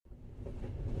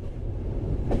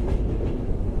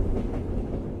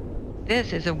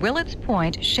This is a Willets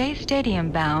Point Shea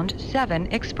Stadium bound 7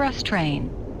 express train.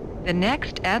 The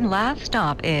next and last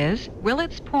stop is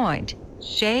Willets Point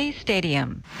Shea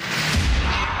Stadium.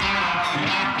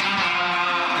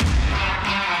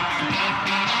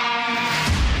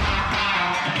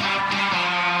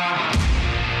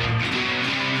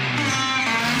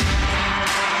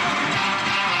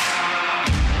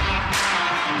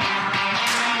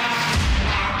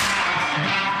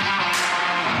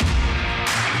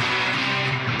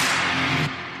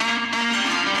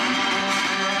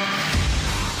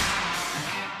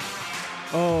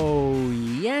 Oh,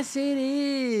 yes, it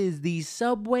is the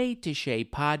Subway to Shea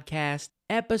podcast,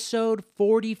 episode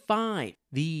 45,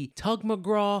 the Tug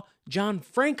McGraw John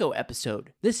Franco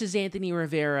episode. This is Anthony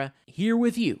Rivera here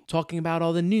with you, talking about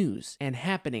all the news and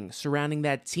happenings surrounding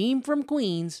that team from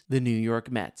Queens, the New York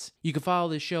Mets. You can follow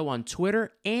the show on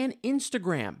Twitter and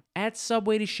Instagram at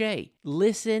Subway to Shea.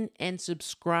 Listen and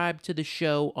subscribe to the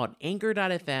show on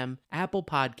Anchor.fm, Apple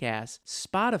Podcasts,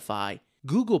 Spotify,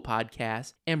 Google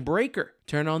Podcasts, and Breaker.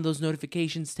 Turn on those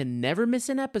notifications to never miss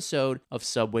an episode of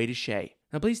Subway to Shea.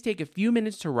 Now, please take a few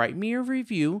minutes to write me a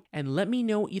review and let me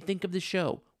know what you think of the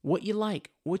show, what you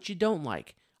like, what you don't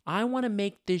like. I want to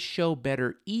make this show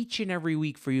better each and every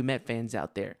week for you Met fans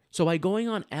out there. So by going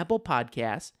on Apple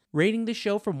Podcasts, rating the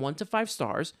show from 1 to 5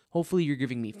 stars, hopefully you're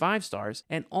giving me 5 stars,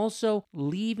 and also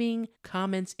leaving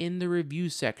comments in the review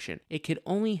section. It could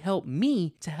only help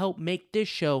me to help make this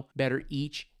show better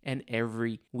each and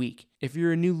every week. If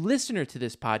you're a new listener to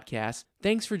this podcast,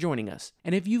 thanks for joining us.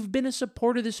 And if you've been a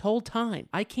supporter this whole time,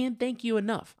 I can't thank you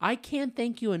enough. I can't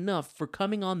thank you enough for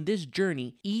coming on this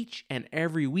journey each and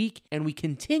every week, and we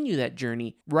continue that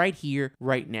journey right here,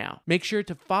 right now. Make sure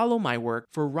to follow my work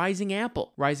for Rising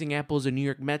Apple. Rising Apple is a New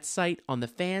York Mets site on the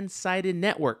Fan-Sided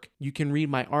Network. You can read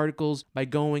my articles by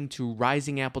going to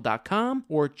risingapple.com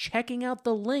or checking out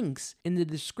the links in the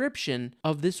description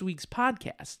of this week's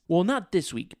podcast. Well, not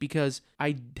this week, because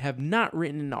I have not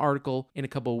written an article in a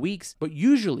couple of weeks, but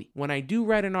usually when I do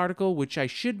write an article, which I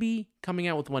should be coming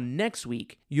out with one next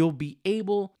week, you'll be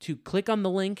able to click on the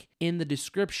link in the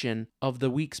description of the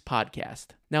week's podcast.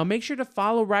 Now make sure to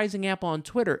follow Rising Apple on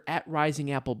Twitter at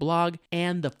Rising Apple Blog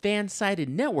and the Fan-Sided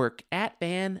Network at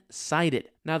Fan-Sided.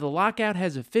 Now the lockout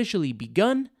has officially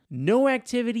begun. No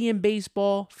activity in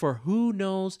baseball for who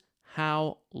knows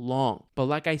how long. But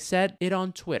like I said it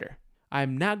on Twitter,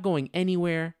 I'm not going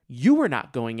anywhere. You are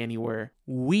not going anywhere.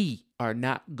 We are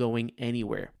not going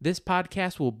anywhere. This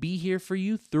podcast will be here for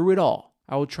you through it all.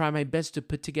 I will try my best to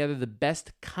put together the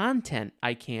best content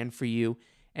I can for you,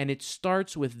 and it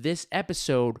starts with this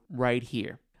episode right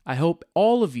here. I hope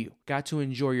all of you got to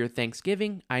enjoy your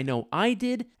Thanksgiving. I know I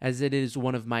did, as it is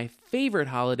one of my favorite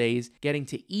holidays, getting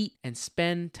to eat and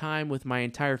spend time with my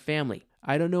entire family.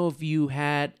 I don't know if you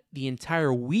had the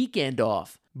entire weekend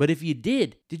off, but if you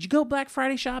did you go Black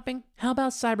Friday shopping? How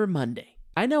about Cyber Monday?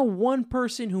 I know one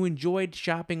person who enjoyed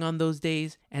shopping on those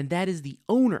days, and that is the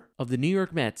owner of the New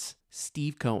York Mets,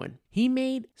 Steve Cohen. He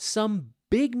made some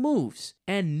big moves,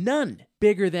 and none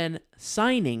bigger than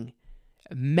signing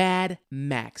Mad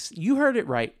Max. You heard it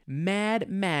right. Mad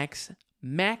Max.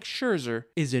 Max Scherzer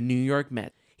is a New York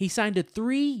Met. He signed a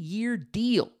 3-year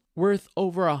deal worth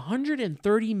over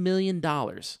 $130 million, a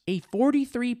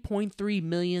 $43.3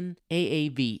 million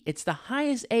AAV. It's the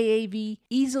highest AAV,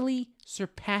 easily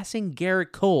surpassing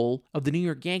Garrett Cole of the New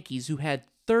York Yankees, who had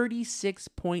 $36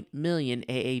 million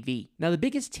AAV. Now, the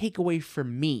biggest takeaway for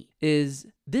me is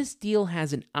this deal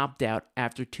has an opt-out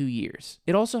after 2 years.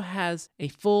 It also has a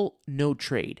full no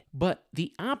trade. But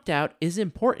the opt-out is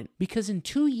important because in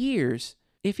 2 years,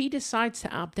 if he decides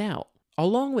to opt out,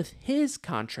 along with his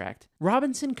contract,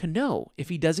 Robinson Cano, if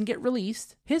he doesn't get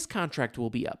released, his contract will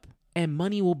be up and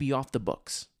money will be off the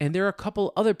books. And there are a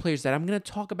couple other players that I'm going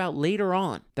to talk about later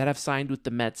on that have signed with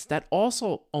the Mets that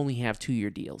also only have 2-year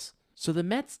deals. So the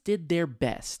Mets did their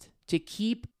best to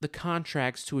keep the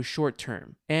contracts to a short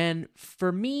term. And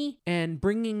for me, and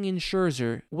bringing in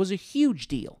Scherzer was a huge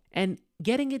deal. And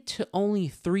getting it to only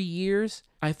 3 years,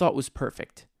 I thought was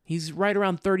perfect. He's right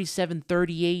around 37,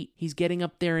 38. He's getting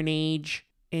up there in age.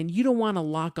 And you don't want to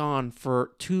lock on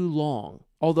for too long.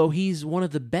 Although he's one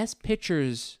of the best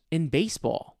pitchers in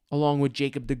baseball, along with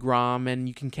Jacob deGrom, and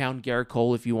you can count Garrett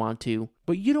Cole if you want to.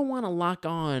 But you don't want to lock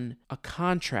on a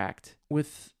contract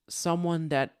with someone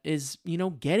that is,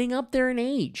 getting up there in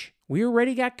age. We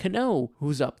already got Cano,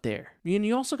 who's up there. And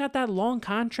you also got that long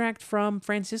contract from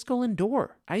Francisco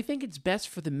Lindor. I think it's best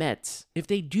for the Mets if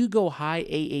they do go high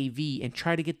AAV and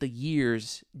try to get the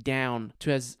years down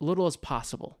to as little as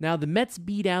possible. Now, the Mets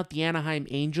beat out the Anaheim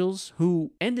Angels,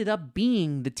 who ended up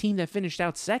being the team that finished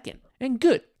out second. And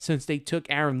good, since they took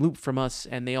Aaron Loup from us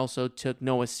and they also took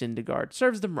Noah Syndergaard.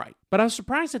 Serves them right. But I was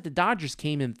surprised that the Dodgers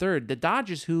came in third. The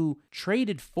Dodgers who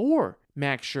traded for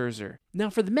Max Scherzer. Now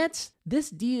for the Mets, this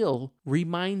deal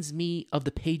reminds me of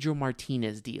the Pedro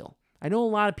Martinez deal. I know a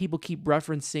lot of people keep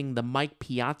referencing the Mike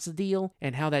Piazza deal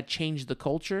and how that changed the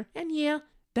culture. And yeah,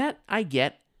 that I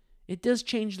get. It does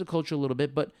change the culture a little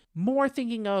bit, but more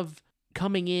thinking of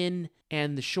coming in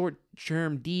and the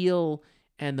short-term deal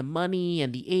and the money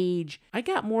and the age. I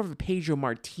got more of a Pedro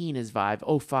Martinez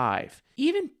vibe, 05.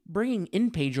 Even bringing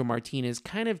in Pedro Martinez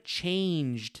kind of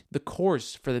changed the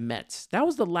course for the Mets. That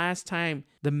was the last time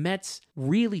the Mets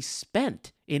really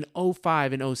spent in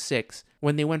 05 and 06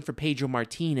 when they went for Pedro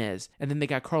Martinez, and then they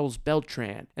got Carlos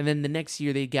Beltran, and then the next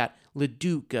year they got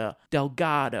LaDuca,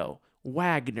 Delgado,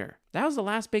 Wagner. That was the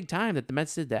last big time that the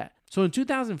Mets did that. So in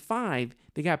 2005,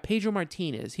 they got Pedro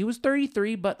Martinez. He was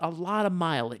 33, but a lot of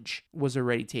mileage was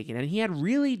already taken. And he had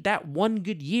really that one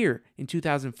good year in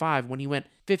 2005 when he went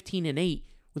 15-8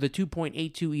 with a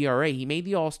 2.82 ERA. He made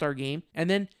the All-Star game. And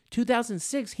then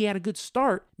 2006, he had a good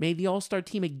start, made the All-Star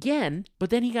team again, but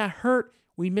then he got hurt.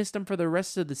 We missed him for the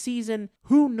rest of the season.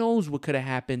 Who knows what could have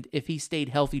happened if he stayed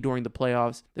healthy during the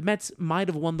playoffs? The Mets might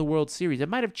have won the World Series. It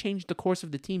might have changed the course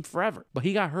of the team forever, but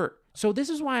he got hurt. So this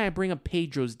is why I bring up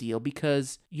Pedro's deal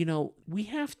because, we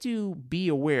have to be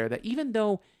aware that even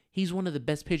though he's one of the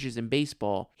best pitchers in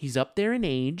baseball, he's up there in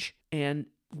age, and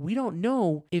we don't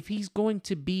know if he's going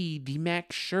to be the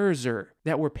Max Scherzer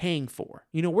that we're paying for.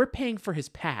 We're paying for his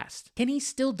past. Can he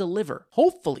still deliver?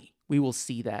 Hopefully. We will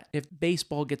see that if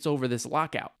baseball gets over this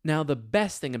lockout. Now, the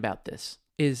best thing about this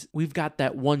is we've got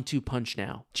that 1-2 punch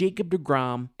now. Jacob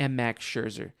deGrom and Max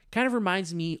Scherzer. Kind of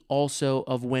reminds me also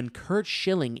of when Curt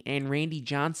Schilling and Randy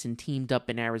Johnson teamed up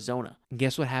in Arizona. And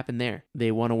guess what happened there? They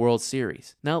won a World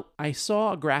Series. Now, I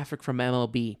saw a graphic from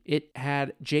MLB. It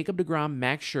had Jacob deGrom,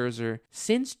 Max Scherzer.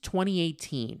 Since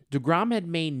 2018, deGrom had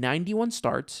made 91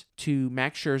 starts to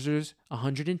Max Scherzer's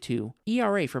 102.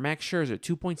 ERA for Max Scherzer,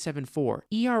 2.74.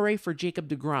 ERA for Jacob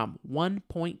deGrom,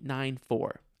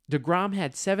 1.94. deGrom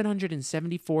had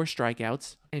 774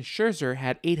 strikeouts, and Scherzer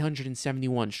had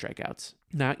 871 strikeouts.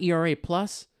 Now, ERA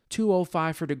plus,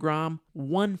 205 for deGrom,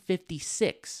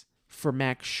 156 for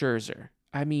Max Scherzer.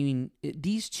 I mean,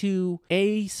 these two,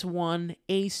 ace one,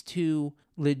 ace two,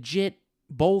 legit,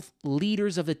 both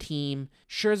leaders of the team.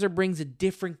 Scherzer brings a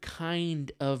different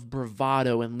kind of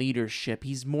bravado and leadership.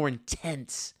 He's more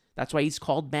intense. That's why he's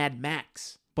called Mad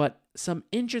Max. But some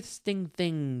interesting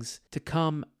things to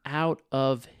come out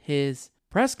of his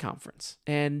press conference.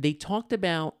 And they talked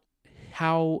about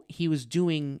how he was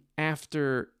doing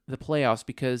after the playoffs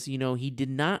because, he did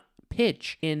not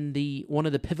pitch in one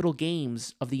of the pivotal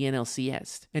games of the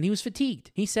NLCS. And he was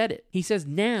fatigued. He said it. He says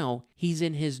now he's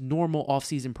in his normal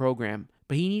offseason program,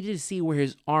 but he needed to see where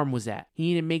his arm was at. He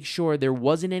needed to make sure there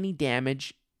wasn't any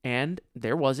damage, and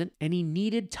there wasn't, and he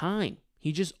needed time.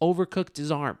 He just overcooked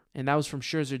his arm, and that was from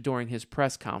Scherzer during his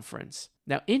press conference.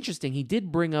 Now, interesting, he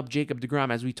did bring up Jacob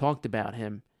deGrom as we talked about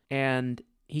him, and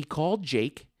he called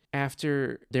Jake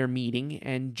after their meeting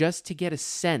and just to get a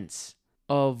sense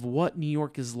of what New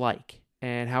York is like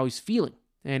and how he's feeling.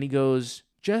 And he goes,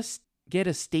 just get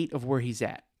a state of where he's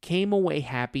at. Came away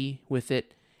happy with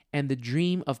it, and the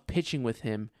dream of pitching with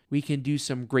him, we can do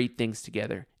some great things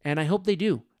together. And I hope they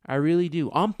do. I really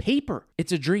do. On paper,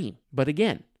 it's a dream. But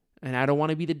again, and I don't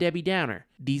want to be the Debbie Downer,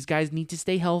 these guys need to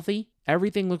stay healthy.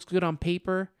 Everything looks good on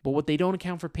paper, but what they don't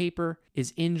account for paper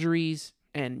is injuries,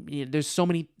 and there's so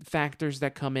many factors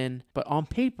that come in. But on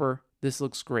paper, this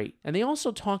looks great. And they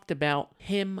also talked about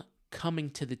him coming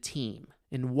to the team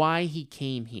and why he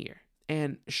came here.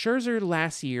 And Scherzer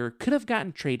last year could have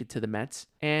gotten traded to the Mets,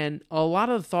 and a lot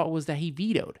of the thought was that he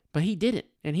vetoed, but he didn't.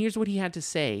 And here's what he had to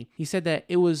say. He said that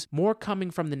it was more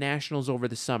coming from the Nationals over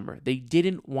the summer. They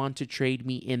didn't want to trade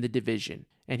me in the division,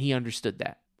 and he understood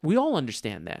that. We all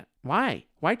understand that. Why?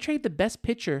 Why trade the best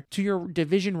pitcher to your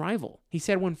division rival? He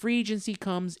said when free agency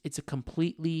comes, it's a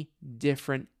completely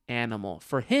different animal.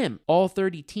 For him, all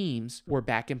 30 teams were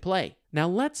back in play. Now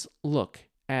let's look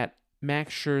at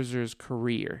Max Scherzer's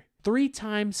career.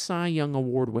 3-time Cy Young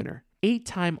Award winner,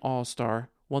 8-time All-Star,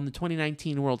 won the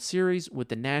 2019 World Series with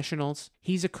the Nationals.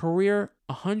 He's a career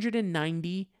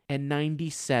 190 and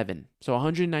 97. So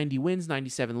 190 wins,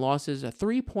 97 losses, a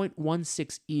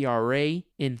 3.16 ERA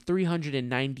in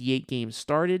 398 games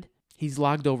started. He's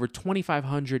logged over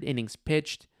 2,500 innings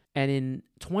pitched. And in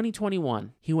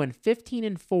 2021, he went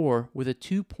 15-4 with a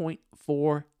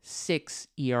 2.46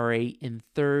 ERA in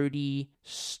 30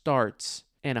 starts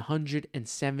and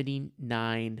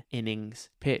 179 innings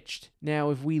pitched.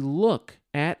 Now, if we look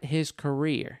at his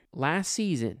career, last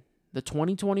season, the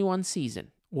 2021 season,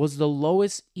 was the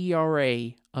lowest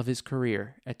ERA of his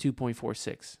career at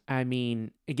 2.46. I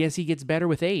mean, I guess he gets better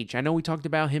with age. I know we talked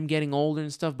about him getting older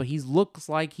and stuff, but he looks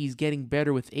like he's getting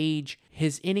better with age.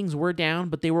 His innings were down,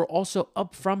 but they were also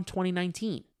up from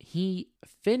 2019. He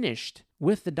finished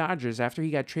with the Dodgers after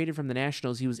he got traded from the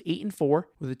Nationals. He was 8-4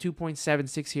 with a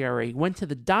 2.76 ERA. He went to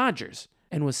the Dodgers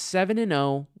and was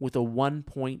 7-0 with a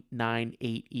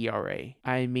 1.98 ERA.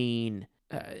 I mean,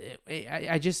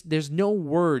 I just, there's no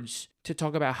words to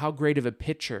talk about how great of a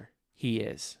pitcher he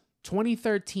is.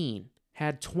 2013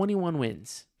 had 21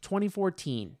 wins.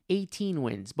 2014, 18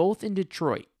 wins, both in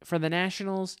Detroit. For the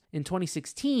Nationals, in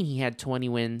 2016, he had 20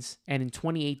 wins, and in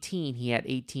 2018, he had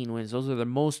 18 wins. Those are the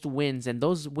most wins, and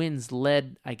those wins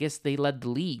led the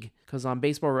league, because on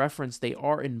Baseball Reference, they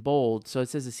are in bold, so it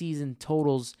says the season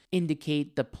totals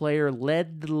indicate the player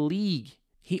led the league.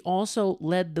 He also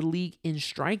led the league in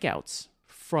strikeouts.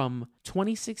 From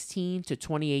 2016 to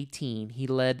 2018, he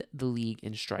led the league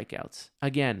in strikeouts.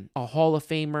 Again, a Hall of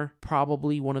Famer,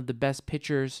 probably one of the best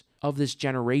pitchers of this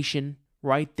generation,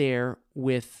 right there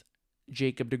with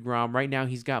Jacob deGrom. Right now,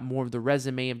 he's got more of the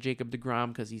resume of Jacob deGrom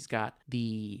because he's got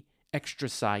the extra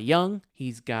Cy Young,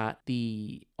 he's got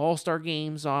the All-Star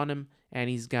games on him, and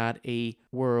he's got a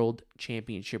world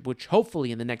championship, which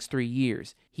hopefully in the next 3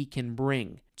 years, he can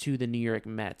bring to the New York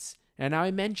Mets. And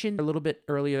I mentioned a little bit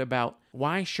earlier about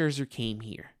why Scherzer came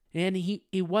here. And he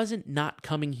wasn't not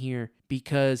coming here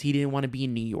because he didn't want to be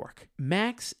in New York.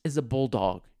 Max is a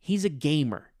bulldog. He's a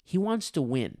gamer. He wants to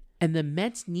win. And the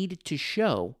Mets needed to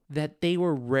show that they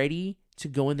were ready to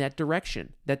go in that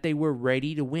direction, that they were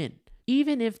ready to win.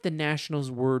 Even if the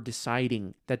Nationals were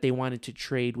deciding that they wanted to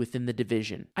trade within the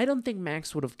division, I don't think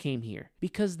Max would have came here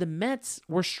because the Mets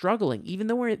were struggling. Even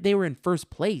though they were in first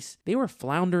place, they were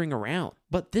floundering around.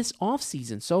 But this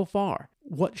offseason so far,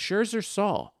 what Scherzer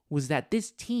saw was that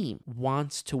this team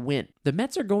wants to win. The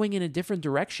Mets are going in a different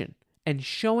direction. And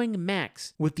showing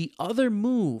Max with the other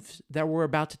moves that we're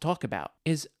about to talk about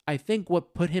is, I think,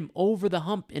 what put him over the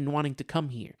hump in wanting to come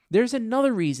here. There's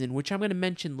another reason, which I'm going to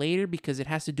mention later because it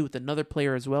has to do with another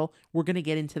player as well. We're going to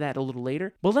get into that a little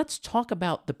later. But let's talk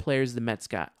about the players the Mets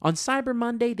got. On Cyber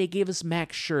Monday, they gave us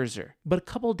Max Scherzer. But a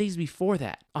couple of days before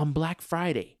that, on Black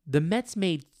Friday, the Mets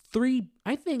made 3,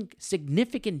 I think,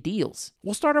 significant deals.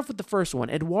 We'll start off with the first one.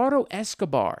 Eduardo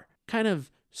Escobar, kind of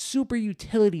super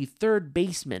utility third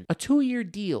baseman, a 2-year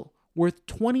deal worth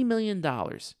 $20 million,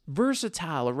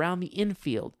 versatile around the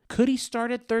infield. Could he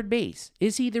start at third base?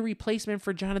 Is he the replacement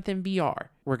for Jonathan VR?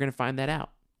 We're going to find that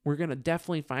out. We're going to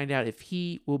definitely find out if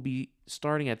he will be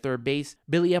starting at third base.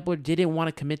 Billy Epler didn't want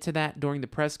to commit to that during the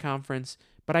press conference,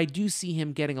 but I do see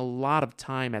him getting a lot of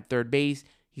time at third base.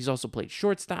 He's also played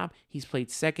shortstop, he's played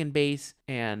second base,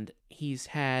 and he's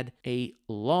had a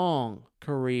long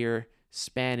career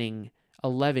spanning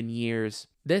 11 years.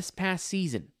 This past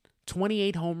season,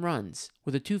 28 home runs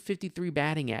with a .253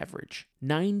 batting average,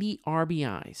 90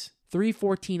 RBIs,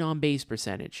 .314 on-base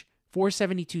percentage,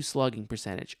 .472 slugging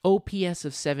percentage, OPS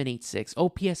of 786,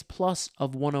 OPS plus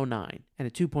of 109, and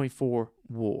a 2.4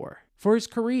 WAR. For his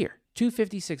career,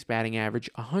 .256 batting average,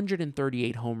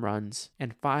 138 home runs,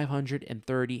 and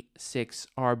 536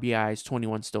 RBIs,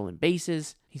 21 stolen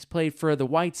bases. He's played for the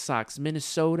White Sox,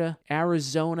 Minnesota,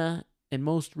 Arizona, and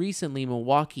most recently,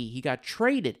 Milwaukee. He got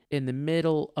traded in the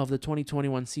middle of the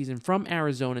 2021 season from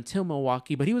Arizona to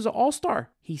Milwaukee, but he was an all-star.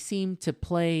 He seemed to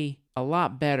play a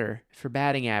lot better for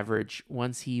batting average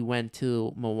once he went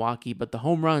to Milwaukee, but the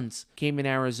home runs came in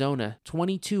Arizona,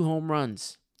 22 home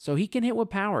runs. So he can hit with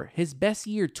power. His best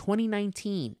year,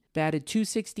 2019, batted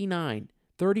 .269,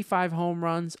 35 home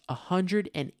runs,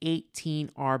 118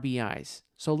 RBIs.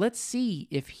 So let's see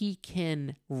if he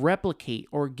can replicate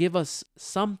or give us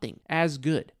something as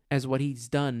good as what he's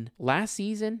done last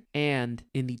season and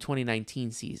in the 2019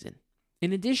 season.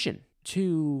 In addition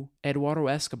to Eduardo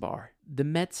Escobar, the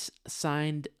Mets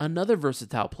signed another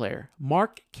versatile player,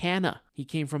 Mark Canha. He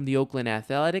came from the Oakland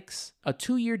Athletics, a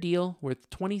 2-year deal worth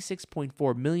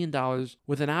 $26.4 million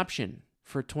with an option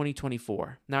for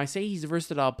 2024. Now, I say he's a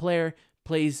versatile player,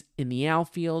 plays in the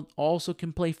outfield, also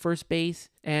can play first base,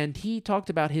 and he talked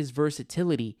about his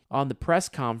versatility on the press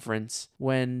conference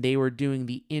when they were doing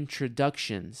the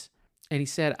introductions. And he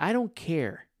said, "I don't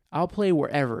care. I'll play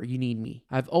wherever you need me.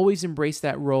 I've always embraced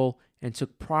that role and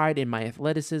took pride in my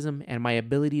athleticism and my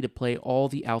ability to play all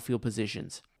the outfield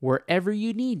positions. Wherever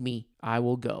you need me, I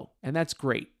will go." And that's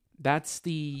great. That's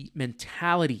the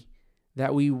mentality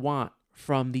that we want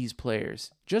from these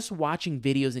players. Just watching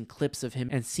videos and clips of him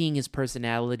and seeing his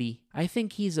personality, I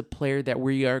think he's a player that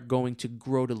we are going to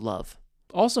grow to love.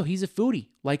 Also, he's a foodie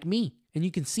like me, and you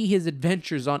can see his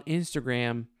adventures on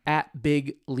Instagram at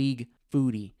Big League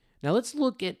Foodie. Now let's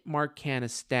look at Mark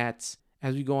Canha's stats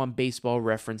as we go on Baseball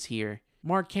Reference here.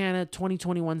 Mark Canha,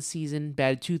 2021 season,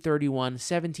 batted .231,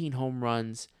 17 home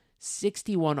runs,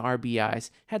 61 RBIs,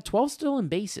 had 12 stolen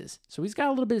bases, so he's got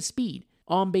a little bit of speed.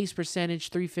 On-base percentage,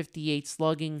 .358,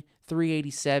 slugging,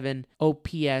 .387,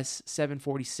 OPS,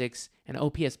 .746, and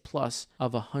OPS plus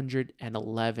of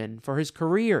 111. For his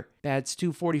career, bats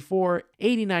 .244,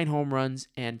 89 home runs,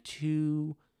 and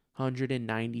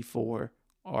 294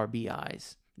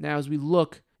 RBIs. Now, as we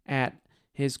look at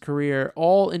his career,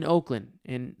 all in Oakland,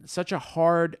 in such a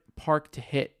hard park to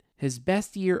hit, his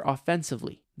best year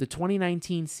offensively, the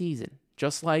 2019 season,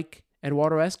 just like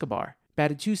Eduardo Escobar,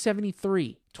 batted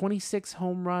 .273, 26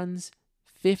 home runs,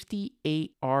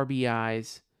 58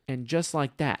 RBIs, and just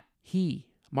like that,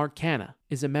 Mark Canha,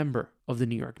 is a member of the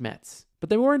New York Mets. But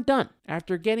they weren't done.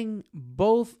 After getting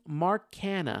both Mark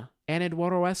Canha and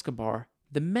Eduardo Escobar,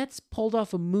 the Mets pulled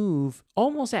off a move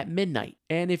almost at midnight.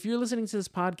 And if you're listening to this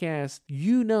podcast,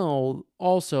 you know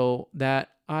also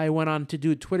that I went on to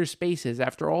do Twitter Spaces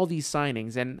after all these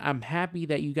signings, and I'm happy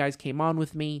that you guys came on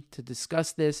with me to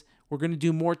discuss this. We're going to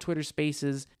do more Twitter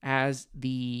Spaces as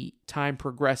the time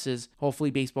progresses.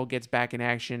 Hopefully baseball gets back in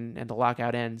action and the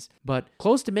lockout ends. But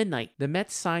close to midnight, the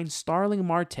Mets signed Starling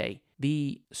Marte,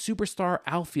 the superstar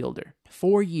outfielder,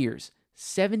 4 years,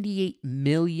 $78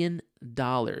 million.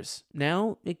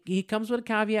 Now, it comes with a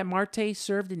caveat. Marte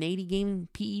served an 80-game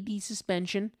PED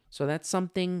suspension, so that's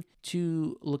something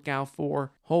to look out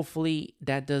for. Hopefully,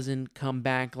 that doesn't come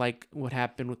back like what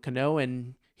happened with Cano,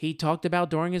 and he talked about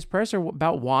during his presser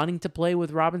about wanting to play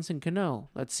with Robinson Cano.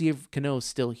 Let's see if Cano's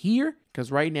still here,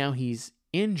 because right now he's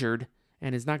injured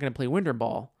and is not going to play winter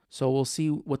ball. So we'll see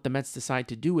what the Mets decide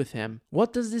to do with him.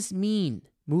 What does this mean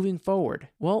moving forward?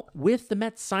 Well, with the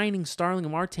Mets signing Starling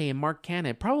Marte and Mark Canha,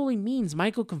 it probably means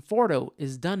Michael Conforto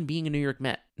is done being a New York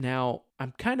Met. Now,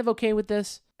 I'm kind of okay with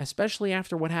this, especially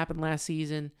after what happened last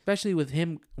season, especially with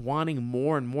him wanting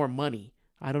more and more money.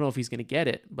 I don't know if he's going to get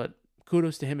it, but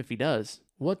kudos to him if he does.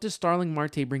 What does Starling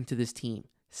Marte bring to this team?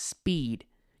 Speed.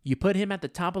 You put him at the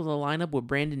top of the lineup with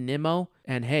Brandon Nimmo,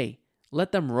 and hey,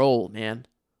 let them roll, man.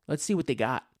 Let's see what they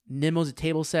got. Nimmo's a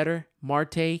table setter.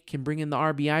 Marte can bring in the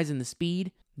RBIs and the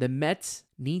speed. The Mets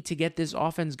need to get this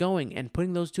offense going, and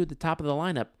putting those two at the top of the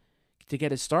lineup to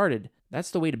get it started,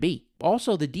 that's the way to be.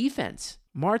 Also, the defense.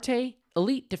 Marte,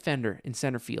 elite defender in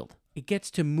center field. It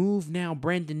gets to move now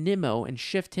Brandon Nimmo and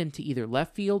shift him to either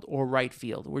left field or right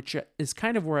field, which is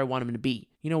kind of where I want him to be.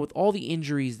 You know, with all the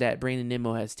injuries that Brandon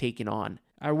Nimmo has taken on,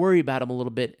 I worry about him a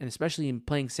little bit, and especially in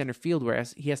playing center field where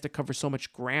he has to cover so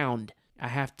much ground. I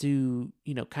have to,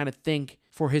 kind of think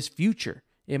for his future.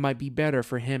 It might be better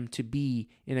for him to be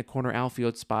in a corner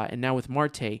outfield spot. And now with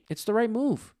Marte, it's the right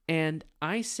move. And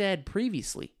I said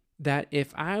previously that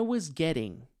if I was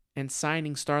getting and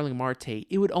signing Starling Marte,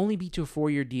 it would only be to a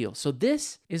 4-year deal. So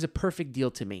this is a perfect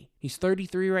deal to me. He's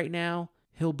 33 right now.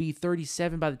 He'll be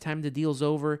 37 by the time the deal's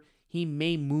over. He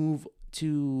may move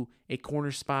to a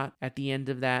corner spot at the end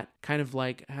of that, kind of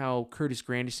like how Curtis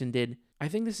Granderson did. I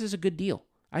think this is a good deal.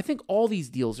 I think all these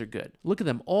deals are good. Look at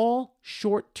them, all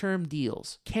short-term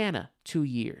deals. Canha, 2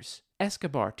 years.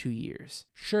 Escobar, 2 years.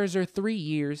 Scherzer, 3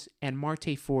 years. And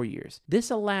Marte, 4 years. This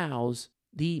allows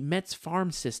the Mets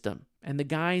farm system and the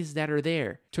guys that are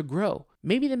there to grow.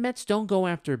 Maybe the Mets don't go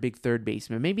after a big third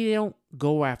baseman. Maybe they don't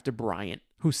go after Bryant,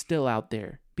 who's still out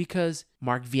there, because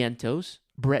Mark Vientos,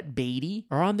 Brett Beatty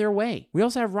are on their way. We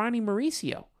also have Ronnie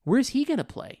Mauricio. Where's he going to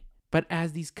play? But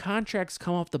as these contracts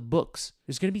come off the books,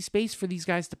 there's going to be space for these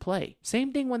guys to play.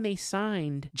 Same thing when they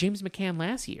signed James McCann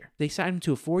last year. They signed him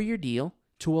to a 4-year deal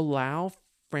to allow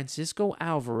Francisco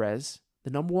Alvarez, the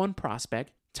number 1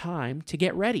 prospect, time to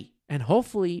get ready. And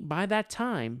hopefully by that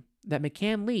time that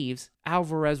McCann leaves,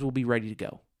 Alvarez will be ready to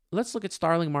go. Let's look at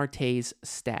Starling Marte's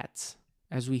stats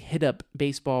as we hit up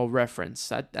Baseball Reference.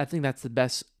 I think that's the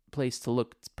best place to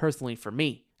look personally for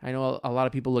me. I know a lot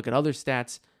of people look at other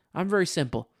stats. I'm very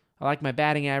simple. I like my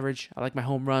batting average, I like my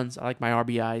home runs, I like my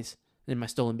RBIs, and my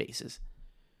stolen bases.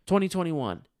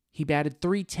 2021, he batted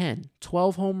 .310,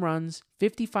 12 home runs,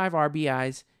 55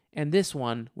 RBIs, and this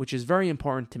one, which is very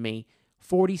important to me,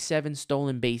 47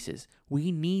 stolen bases.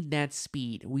 We need that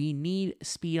speed. We need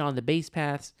speed on the base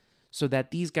paths so that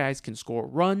these guys can score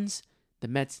runs. The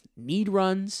Mets need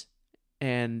runs,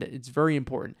 and it's very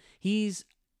important. He's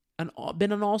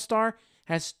been an all-star,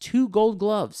 has 2 gold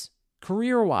gloves,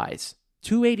 career-wise.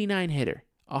 289 hitter,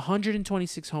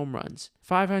 126 home runs,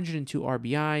 502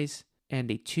 RBIs,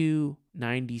 and a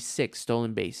 296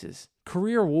 stolen bases.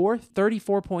 Career WAR,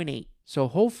 34.8. So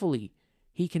hopefully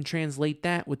he can translate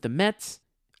that with the Mets.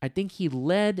 I think he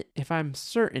led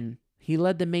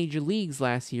the major leagues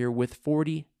last year with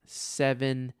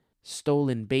 47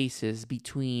 stolen bases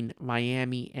between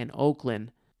Miami and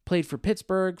Oakland. Played for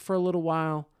Pittsburgh for a little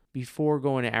while before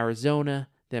going to Arizona,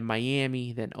 then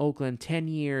Miami, then Oakland, 10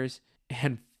 years,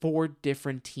 and 4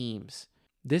 different teams.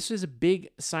 This is a big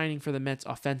signing for the Mets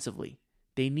offensively.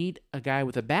 They need a guy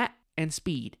with a bat and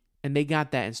speed, and they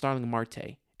got that in Starling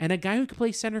Marte. And a guy who can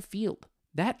play center field.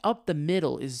 That up the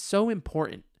middle is so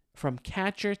important, from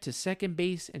catcher to second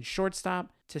base and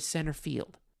shortstop to center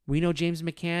field. We know James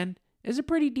McCann is a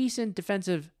pretty decent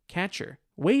defensive catcher,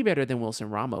 way better than Wilson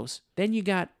Ramos. Then you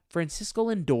got Francisco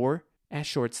Lindor at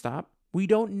shortstop. We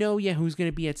don't know yet who's going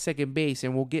to be at second base,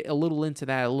 and we'll get a little into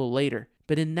that a little later.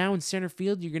 But now in center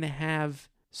field, you're going to have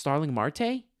Starling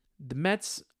Marte. The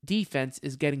Mets' defense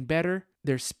is getting better.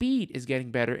 Their speed is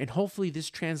getting better, and hopefully this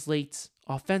translates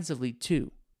offensively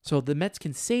too. So the Mets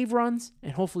can save runs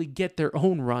and hopefully get their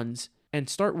own runs and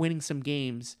start winning some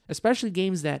games, especially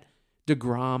games that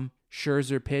DeGrom,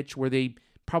 Scherzer pitch where they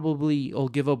probably will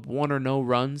give up 1 or no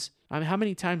runs. I mean, how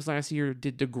many times last year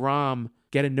did DeGrom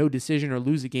get a no decision or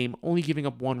lose a game only giving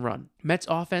up 1 run? Mets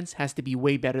offense has to be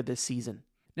way better this season.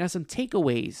 Now, some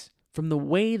takeaways from the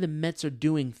way the Mets are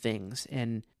doing things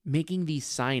and making these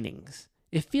signings.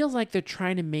 It feels like they're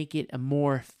trying to make it a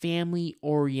more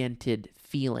family-oriented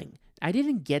feeling. I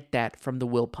didn't get that from the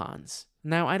Wilpons.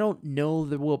 Now, I don't know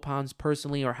the Wilpons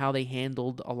personally or how they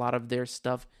handled a lot of their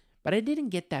stuff, but I didn't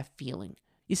get that feeling.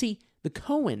 You see, the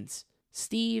Cohens,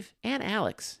 Steve and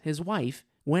Alex, his wife,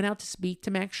 went out to speak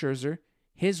to Max Scherzer,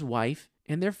 his wife,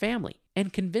 and their family,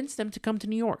 and convinced them to come to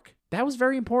New York. That was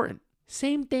very important.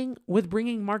 Same thing with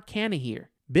bringing Mark Canha here.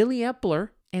 Billy Epler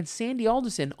and Sandy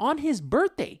Alderson, on his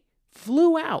birthday,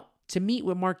 flew out to meet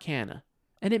with Mark Canha,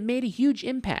 and it made a huge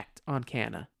impact on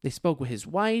Canha. They spoke with his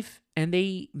wife, and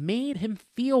they made him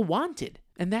feel wanted,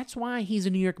 and that's why he's a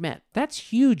New York Met.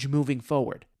 That's huge moving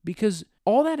forward, because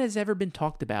all that has ever been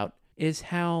talked about is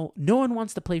how no one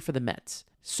wants to play for the Mets.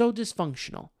 So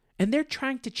dysfunctional. And they're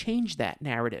trying to change that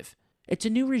narrative. It's a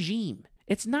new regime.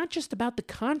 It's not just about the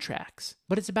contracts,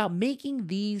 but it's about making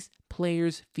these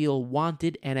players feel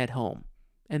wanted and at home.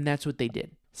 And that's what they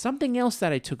did. Something else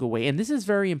that I took away, and this is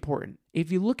very important.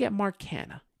 If you look at Mark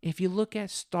Canha, if you look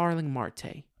at Starling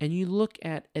Marte, and you look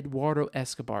at Eduardo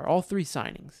Escobar, all 3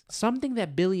 signings, something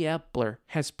that Billy Epler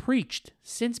has preached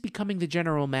since becoming the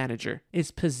general manager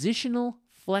is positional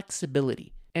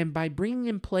flexibility. And by bringing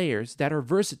in players that are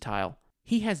versatile,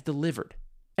 he has delivered.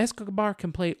 Escobar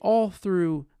can play all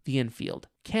through the infield.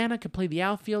 Canha can play the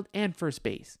outfield and first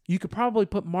base. You could probably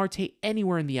put Marte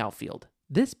anywhere in the outfield.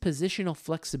 This positional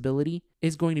flexibility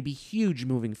is going to be huge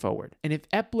moving forward. And if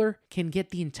Epler can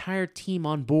get the entire team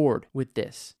on board with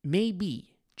this,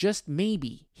 maybe, just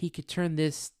maybe, he could turn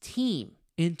this team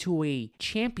into a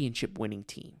championship winning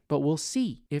team. But we'll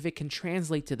see if it can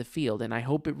translate to the field, and I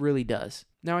hope it really does.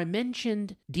 Now, I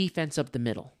mentioned defense up the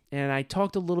middle, and I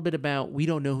talked a little bit about we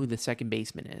don't know who the second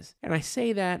baseman is. And I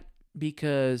say that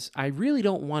because I really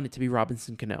don't want it to be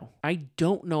Robinson Cano. I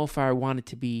don't know if I want it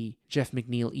to be Jeff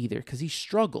McNeil either, because he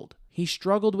struggled. He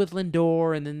struggled with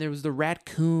Lindor, and then there was the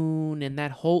raccoon and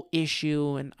that whole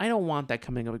issue, and I don't want that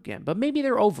coming up again. But maybe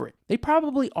they're over it. They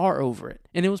probably are over it.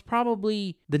 And it was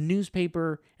probably the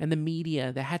newspaper and the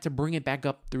media that had to bring it back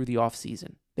up through the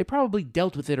offseason. They probably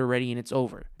dealt with it already and it's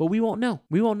over. But we won't know.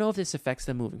 We won't know if this affects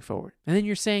them moving forward. And then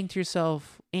you're saying to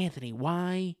yourself, Anthony,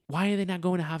 why are they not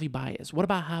going to Javi Baez? What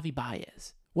about Javi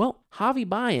Baez? Well, Javi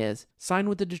Baez signed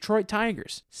with the Detroit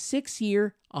Tigers.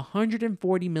 6-year,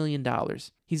 $140 million.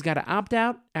 He's got to opt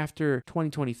out after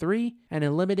 2023 and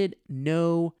a limited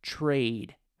no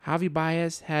trade. Javi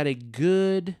Baez had a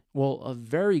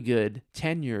very good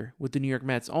tenure with the New York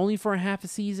Mets, only for a half a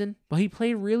season, but he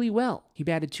played really well. He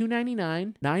batted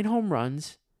 .299, 9 home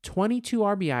runs, 22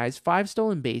 RBIs, 5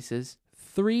 stolen bases,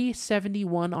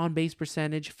 .371 on-base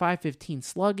percentage, .515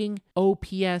 slugging,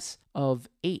 OPS of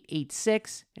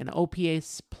 .886, and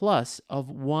OPS plus of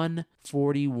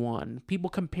 .141. People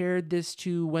compared this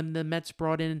to when the Mets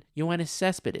brought in Yoenis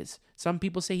Cespedes. Some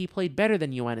people say he played better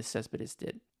than Yoenis Cespedes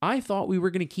did. I thought we were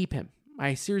going to keep him.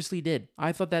 I seriously did.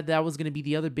 I thought that was going to be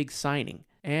the other big signing,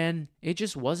 and it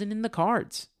just wasn't in the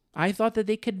cards. I thought that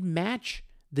they could match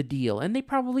the deal, and they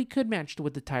probably could match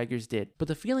what the Tigers did. But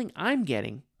the feeling I'm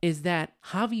getting is that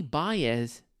Javi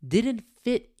Baez didn't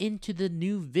fit into the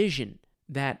new vision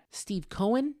that Steve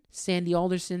Cohen, Sandy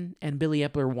Alderson, and Billy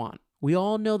Epler want. We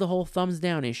all know the whole thumbs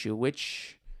down issue,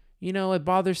 which, it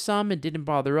bothers some, it didn't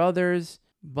bother others.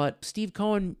 But Steve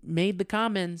Cohen made the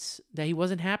comments that he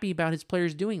wasn't happy about his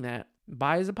players doing that.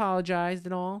 Baez apologized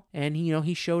and all, and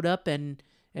he showed up and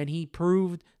he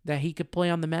proved that he could play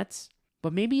on the Mets.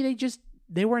 But maybe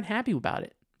they weren't happy about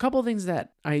it. couple of things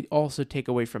that I also take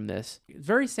away from this. It's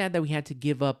very sad that we had to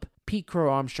give up Pete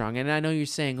Crow Armstrong. And I know you're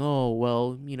saying, oh,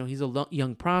 well, he's a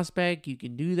young prospect. You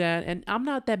can do that. And I'm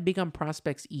not that big on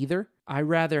prospects either. I'd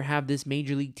rather have this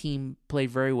major league team play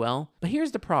very well. But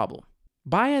here's the problem.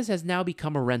 Baez has now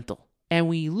become a rental. And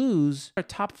we lose our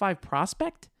top 5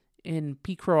 prospect in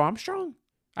Pete Crow Armstrong.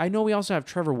 I know we also have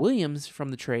Trevor Williams from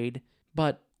the trade,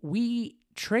 but we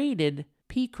traded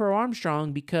Pete Crow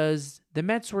Armstrong because the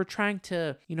Mets were trying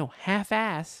to,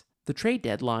 half-ass the trade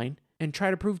deadline and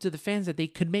try to prove to the fans that they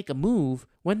could make a move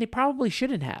when they probably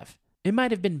shouldn't have. It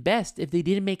might have been best if they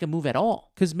didn't make a move at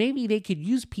all, because maybe they could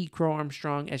use Pete Crow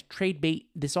Armstrong as trade bait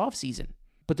this offseason.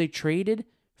 But they traded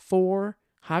for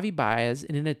Javi Baez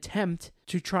in an attempt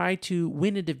to try to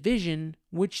win a division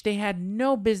which they had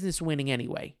no business winning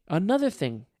anyway. Another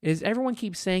thing is everyone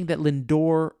keeps saying that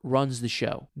Lindor runs the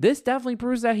show. This definitely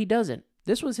proves that he doesn't.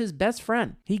 This was his best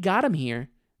friend. He got him here,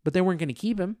 but they weren't going to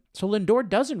keep him. So Lindor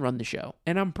doesn't run the show.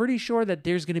 And I'm pretty sure that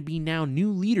there's going to be now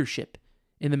new leadership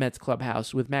in the Mets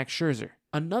clubhouse with Max Scherzer.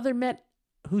 Another Met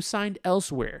who signed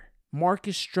elsewhere,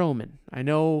 Marcus Stroman. I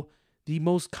know the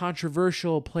most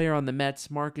controversial player on the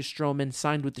Mets, Marcus Stroman,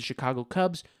 signed with the Chicago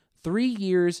Cubs. 3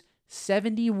 years,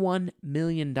 $71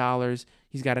 million.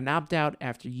 He's got an opt-out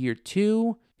after year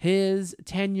 2. His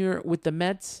tenure with the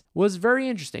Mets was very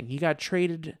interesting. He got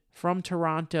traded from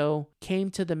Toronto, came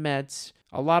to the Mets.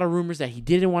 A lot of rumors that he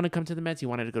didn't want to come to the Mets. He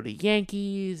wanted to go to the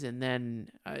Yankees, and then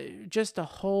just a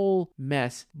whole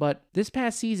mess. But this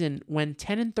past season went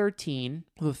 10-13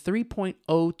 with a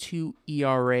 3.02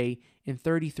 ERA in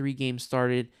 33 games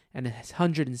started and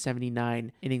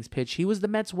 179 innings pitched. He was the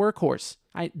Mets' workhorse.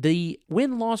 The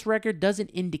win-loss record doesn't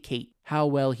indicate how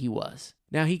well he was.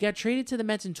 Now, he got traded to the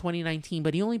Mets in 2019,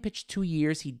 but he only pitched 2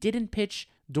 years. He didn't pitch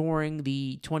during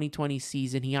the 2020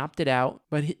 season. He opted out.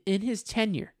 But in his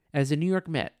tenure as a New York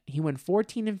Met, he went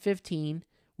 14-15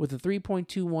 with a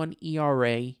 3.21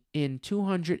 ERA in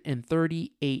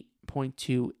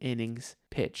 238.2 innings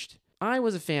pitched. I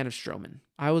was a fan of Stroman.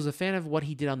 I was a fan of what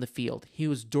he did on the field. He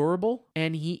was durable,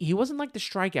 and he wasn't like the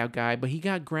strikeout guy, but he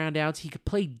got ground outs. He could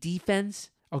play defense,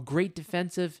 a great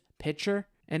defensive pitcher,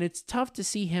 and it's tough to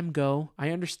see him go. I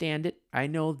understand it. I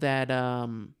know that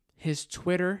his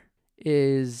Twitter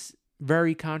is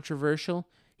very controversial.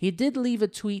 He did leave a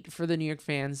tweet for the New York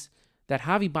fans that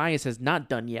Javi Baez has not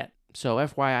done yet, so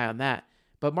FYI on that.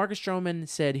 But Marcus Stroman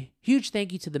said, "Huge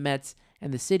thank you to the Mets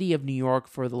and the city of New York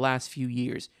for the last few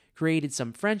years. Created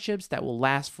some friendships that will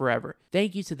last forever.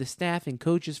 Thank you to the staff and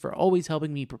coaches for always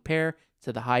helping me prepare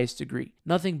to the highest degree.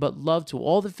 Nothing but love to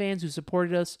all the fans who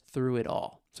supported us through it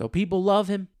all." So people love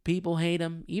him, people hate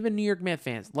him, even New York Mets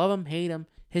fans love him, hate him.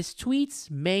 His tweets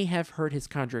may have hurt his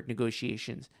contract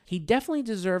negotiations. He definitely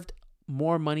deserved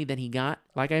more money than he got.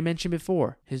 Like I mentioned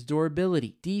before, his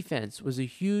durability, defense was a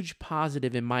huge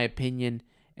positive in my opinion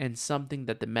and something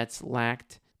that the Mets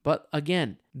lacked. But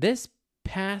again, this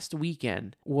past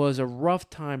weekend was a rough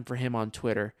time for him on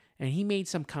Twitter, and he made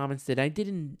some comments that I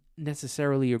didn't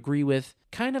necessarily agree with,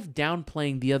 kind of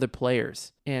downplaying the other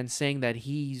players and saying that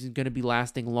he's going to be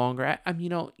lasting longer. I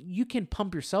mean, you can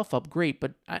pump yourself up, great,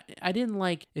 but I didn't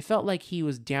like, it felt like he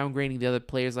was downgrading the other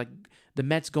players, like the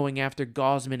Mets going after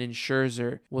Gausman and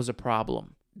Scherzer was a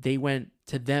problem. They went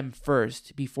to them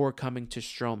first before coming to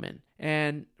Stroman.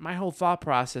 And my whole thought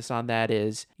process on that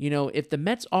is, if the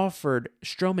Mets offered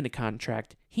Stroman a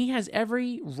contract, he has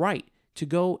every right to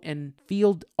go and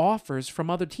field offers from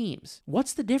other teams.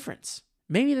 What's the difference?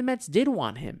 Maybe the Mets did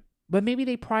want him, but maybe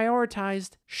they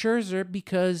prioritized Scherzer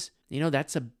because,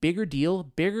 that's a bigger deal,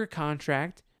 bigger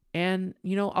contract, and,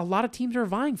 a lot of teams are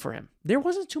vying for him. There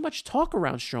wasn't too much talk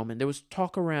around Stroman. There was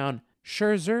talk around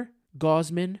Scherzer,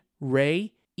 Gausman,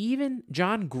 Ray, even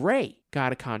John Gray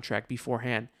got a contract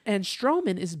beforehand. And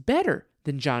Stroman is better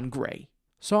than John Gray.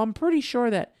 So I'm pretty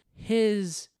sure that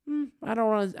his, I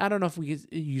don't know if we could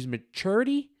use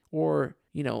maturity or,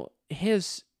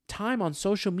 his time on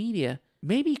social media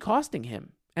may be costing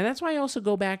him. And that's why I also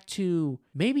go back to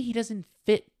maybe he doesn't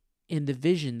fit in the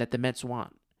vision that the Mets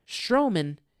want.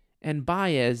 Stroman and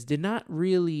Baez did not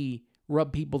really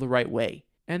rub people the right way.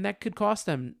 And that could cost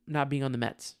them not being on the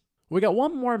Mets. We got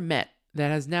one more Met that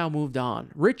has now moved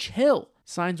on. Rich Hill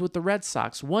signs with the Red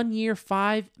Sox. 1 year,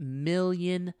 $5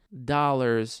 million.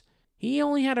 He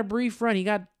only had a brief run. He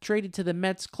got traded to the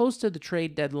Mets close to the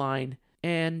trade deadline,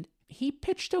 and he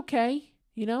pitched okay.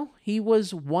 He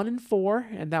was 1-4,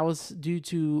 and that was due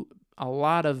to a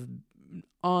lot of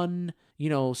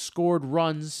scored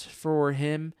runs for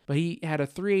him, but he had a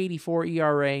 3.84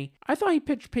 ERA. I thought he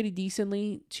pitched pretty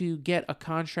decently to get a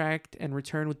contract and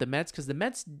return with the Mets because the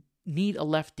Mets need a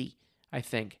lefty, I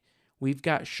think. We've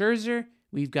got Scherzer,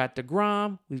 we've got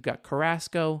DeGrom, we've got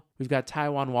Carrasco, we've got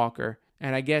Taijuan Walker,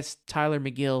 and I guess Tyler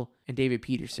McGill and David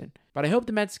Peterson. But I hope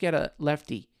the Mets get a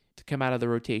lefty to come out of the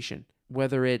rotation,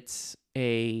 whether it's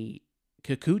a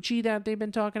Kikuchi that they've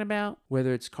been talking about,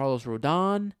 whether it's Carlos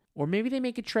Rodon, or maybe they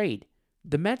make a trade.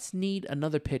 The Mets need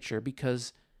another pitcher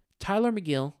because Tyler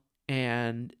McGill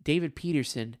and David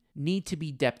Peterson need to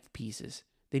be depth pieces.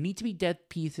 They need to be depth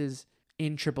pieces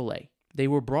in AAA. They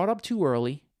were brought up too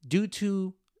early due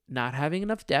to not having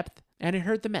enough depth, and it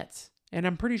hurt the Mets. And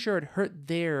I'm pretty sure it hurt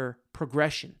their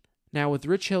progression. Now, with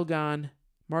Rich Hill gone,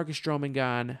 Marcus Stroman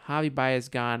gone, Javi Baez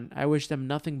gone, I wish them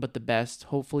nothing but the best.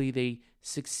 Hopefully they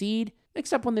succeed,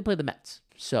 except when they play the Mets.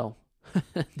 So,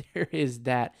 there is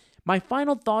that. My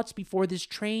final thoughts before this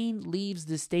train leaves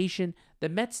the station: the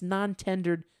Mets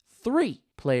non-tendered 3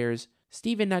 players: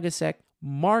 Steven Nagasek,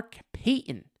 Mark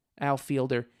Payton,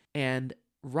 outfielder, and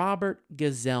Robert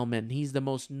Gazelman. He's the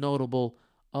most notable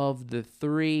of the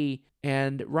 3.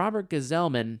 And Robert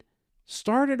Gazelman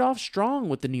started off strong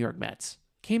with the New York Mets.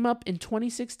 Came up in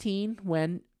 2016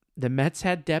 when the Mets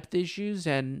had depth issues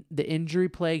and the injury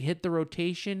plague hit the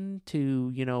rotation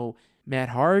to, Matt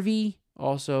Harvey.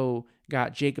 Also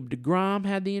got Jacob deGrom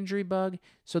had the injury bug.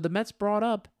 So the Mets brought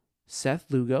up Seth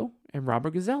Lugo and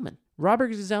Robert Gazelman.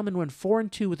 Robert Gazelman went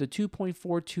 4-2 with a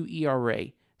 2.42 ERA.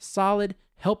 Solid,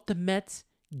 helped the Mets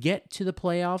get to the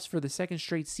playoffs for the second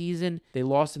straight season. They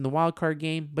lost in the wild card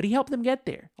game, but he helped them get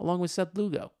there, along with Seth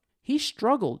Lugo. He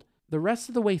struggled the rest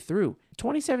of the way through.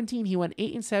 2017, he went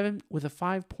 8-7 with a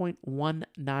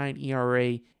 5.19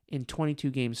 ERA in 22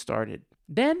 games started.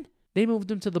 Then they moved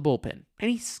him to the bullpen,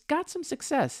 and he got some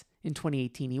success in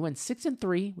 2018. He went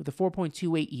 6-3 with a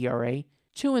 4.28 ERA,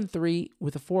 2-3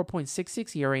 with a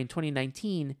 4.66 ERA in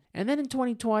 2019, and then in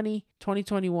 2020,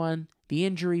 2021, the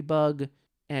injury bug,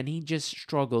 and he just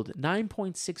struggled.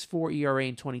 9.64 ERA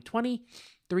in 2020,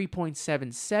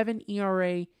 3.77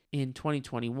 ERA in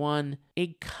 2021.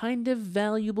 A kind of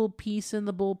valuable piece in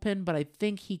the bullpen, but I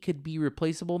think he could be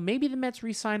replaceable. Maybe the Mets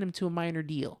re-sign him to a minor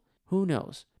deal. Who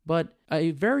knows? But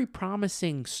a very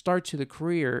promising start to the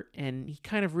career, and he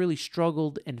kind of really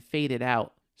struggled and faded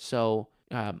out. So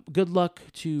good luck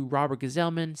to Robert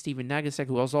Gazelman, Steven Nagasek,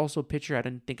 who was also a pitcher. I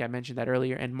didn't think I mentioned that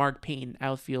earlier, and Mark Payton,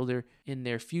 outfielder, in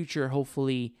their future.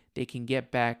 Hopefully they can get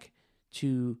back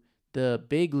to the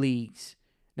big leagues.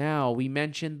 Now, we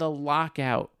mentioned the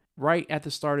lockout right at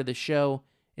the start of the show.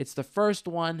 It's the first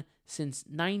one since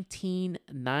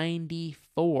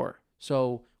 1994.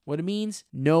 So what it means,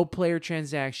 no player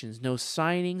transactions, no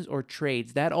signings or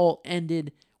trades. That all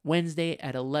ended Wednesday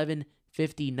at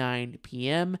 11:59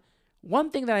 p.m.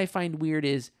 One thing that I find weird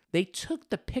is they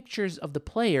took the pictures of the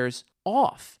players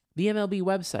off the MLB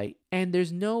website, and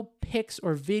there's no pics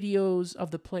or videos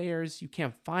of the players. You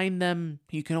can't find them.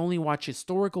 You can only watch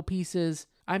historical pieces.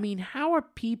 I mean, how are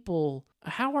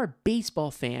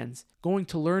baseball fans going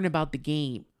to learn about the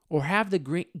game or have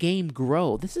the game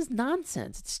grow? This is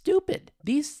nonsense. It's stupid.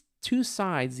 These two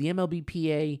sides, the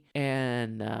MLBPA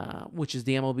and which is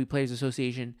the MLB Players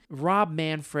Association, Rob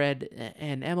Manfred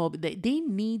and MLB, they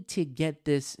need to get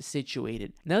this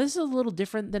situated. Now, this is a little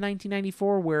different than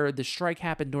 1994, where the strike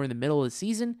happened during the middle of the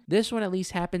season. This one at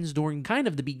least happens during kind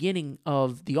of the beginning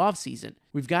of the offseason.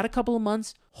 We've got a couple of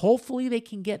months. Hopefully they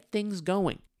can get things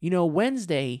going.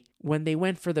 Wednesday, when they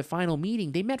went for the final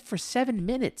meeting, they met for 7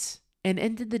 minutes and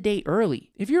ended the day early.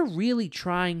 If you're really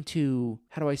trying to,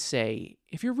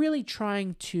 if you're really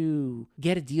trying to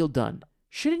get a deal done,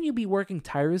 shouldn't you be working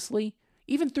tirelessly?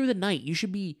 Even through the night, you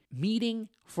should be meeting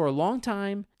for a long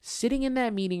time, sitting in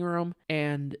that meeting room,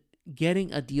 and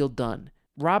getting a deal done.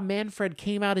 Rob Manfred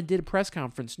came out and did a press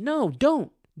conference. No,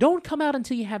 don't. Don't come out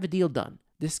until you have a deal done.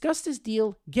 Discuss this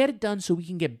deal, get it done so we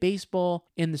can get baseball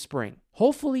in the spring.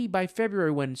 Hopefully by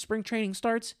February, when spring training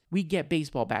starts, we get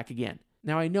baseball back again.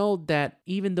 Now, I know that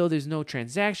even though there's no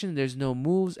transaction, there's no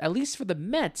moves, at least for the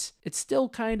Mets, it's still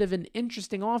kind of an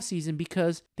interesting offseason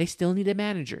because they still need a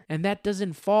manager, and that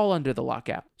doesn't fall under the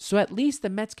lockout. So at least the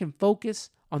Mets can focus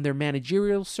on their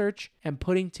managerial search and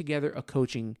putting together a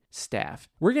coaching staff.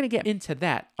 We're going to get into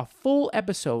that, a full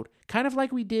episode, kind of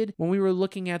like we did when we were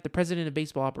looking at the president of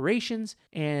baseball operations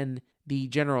and the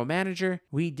general manager.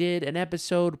 We did an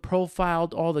episode,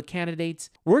 profiled all the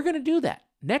candidates. We're going to do that.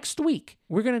 Next week,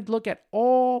 we're going to look at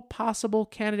all possible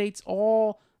candidates,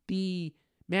 all the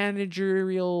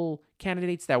managerial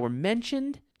candidates that were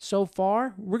mentioned so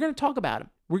far. We're going to talk about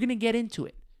them. We're going to get into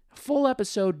it. A full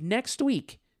episode next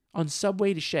week on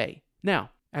Subway to Shea. Now,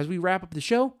 as we wrap up the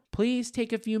show, please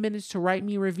take a few minutes to write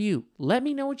me a review. Let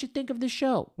me know what you think of the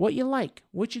show, what you like,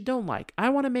 what you don't like. I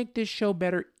want to make this show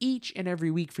better each and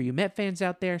every week for you Met fans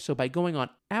out there. So by going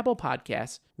on Apple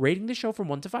Podcasts, rating the show from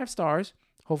 1 to 5 stars,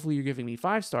 hopefully you're giving me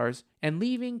 5 stars, and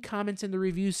leaving comments in the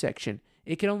review section.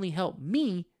 It can only help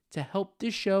me to help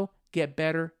this show get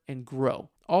better and grow.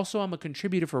 Also, I'm a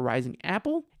contributor for Rising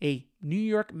Apple, a New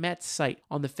York Mets site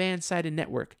on the Fansided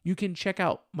Network. You can check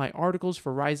out my articles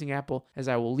for Rising Apple, as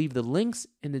I will leave the links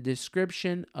in the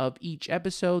description of each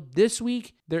episode. This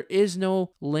week, there is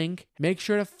no link. Make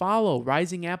sure to follow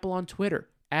Rising Apple on Twitter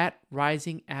at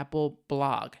Rising Apple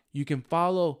Blog. You can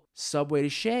follow Subway to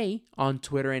Shay on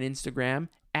Twitter and Instagram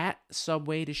at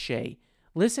Subway to Shay.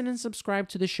 Listen and subscribe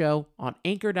to the show on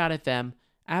Anchor.fm,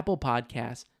 Apple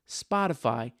Podcasts,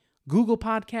 Spotify, Google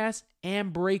Podcasts,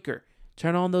 and Breaker.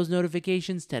 Turn on those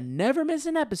notifications to never miss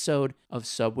an episode of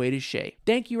Subway to Shay.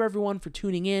 Thank you everyone for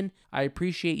tuning in. I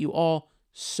appreciate you all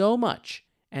so much.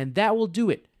 And that will do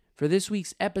it for this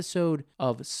week's episode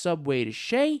of Subway to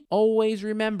Shay. Always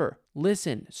remember,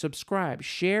 listen, subscribe,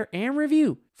 share, and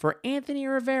review. For Anthony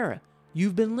Rivera,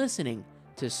 you've been listening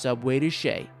to Subway to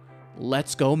Shay.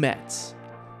 Let's go Mets.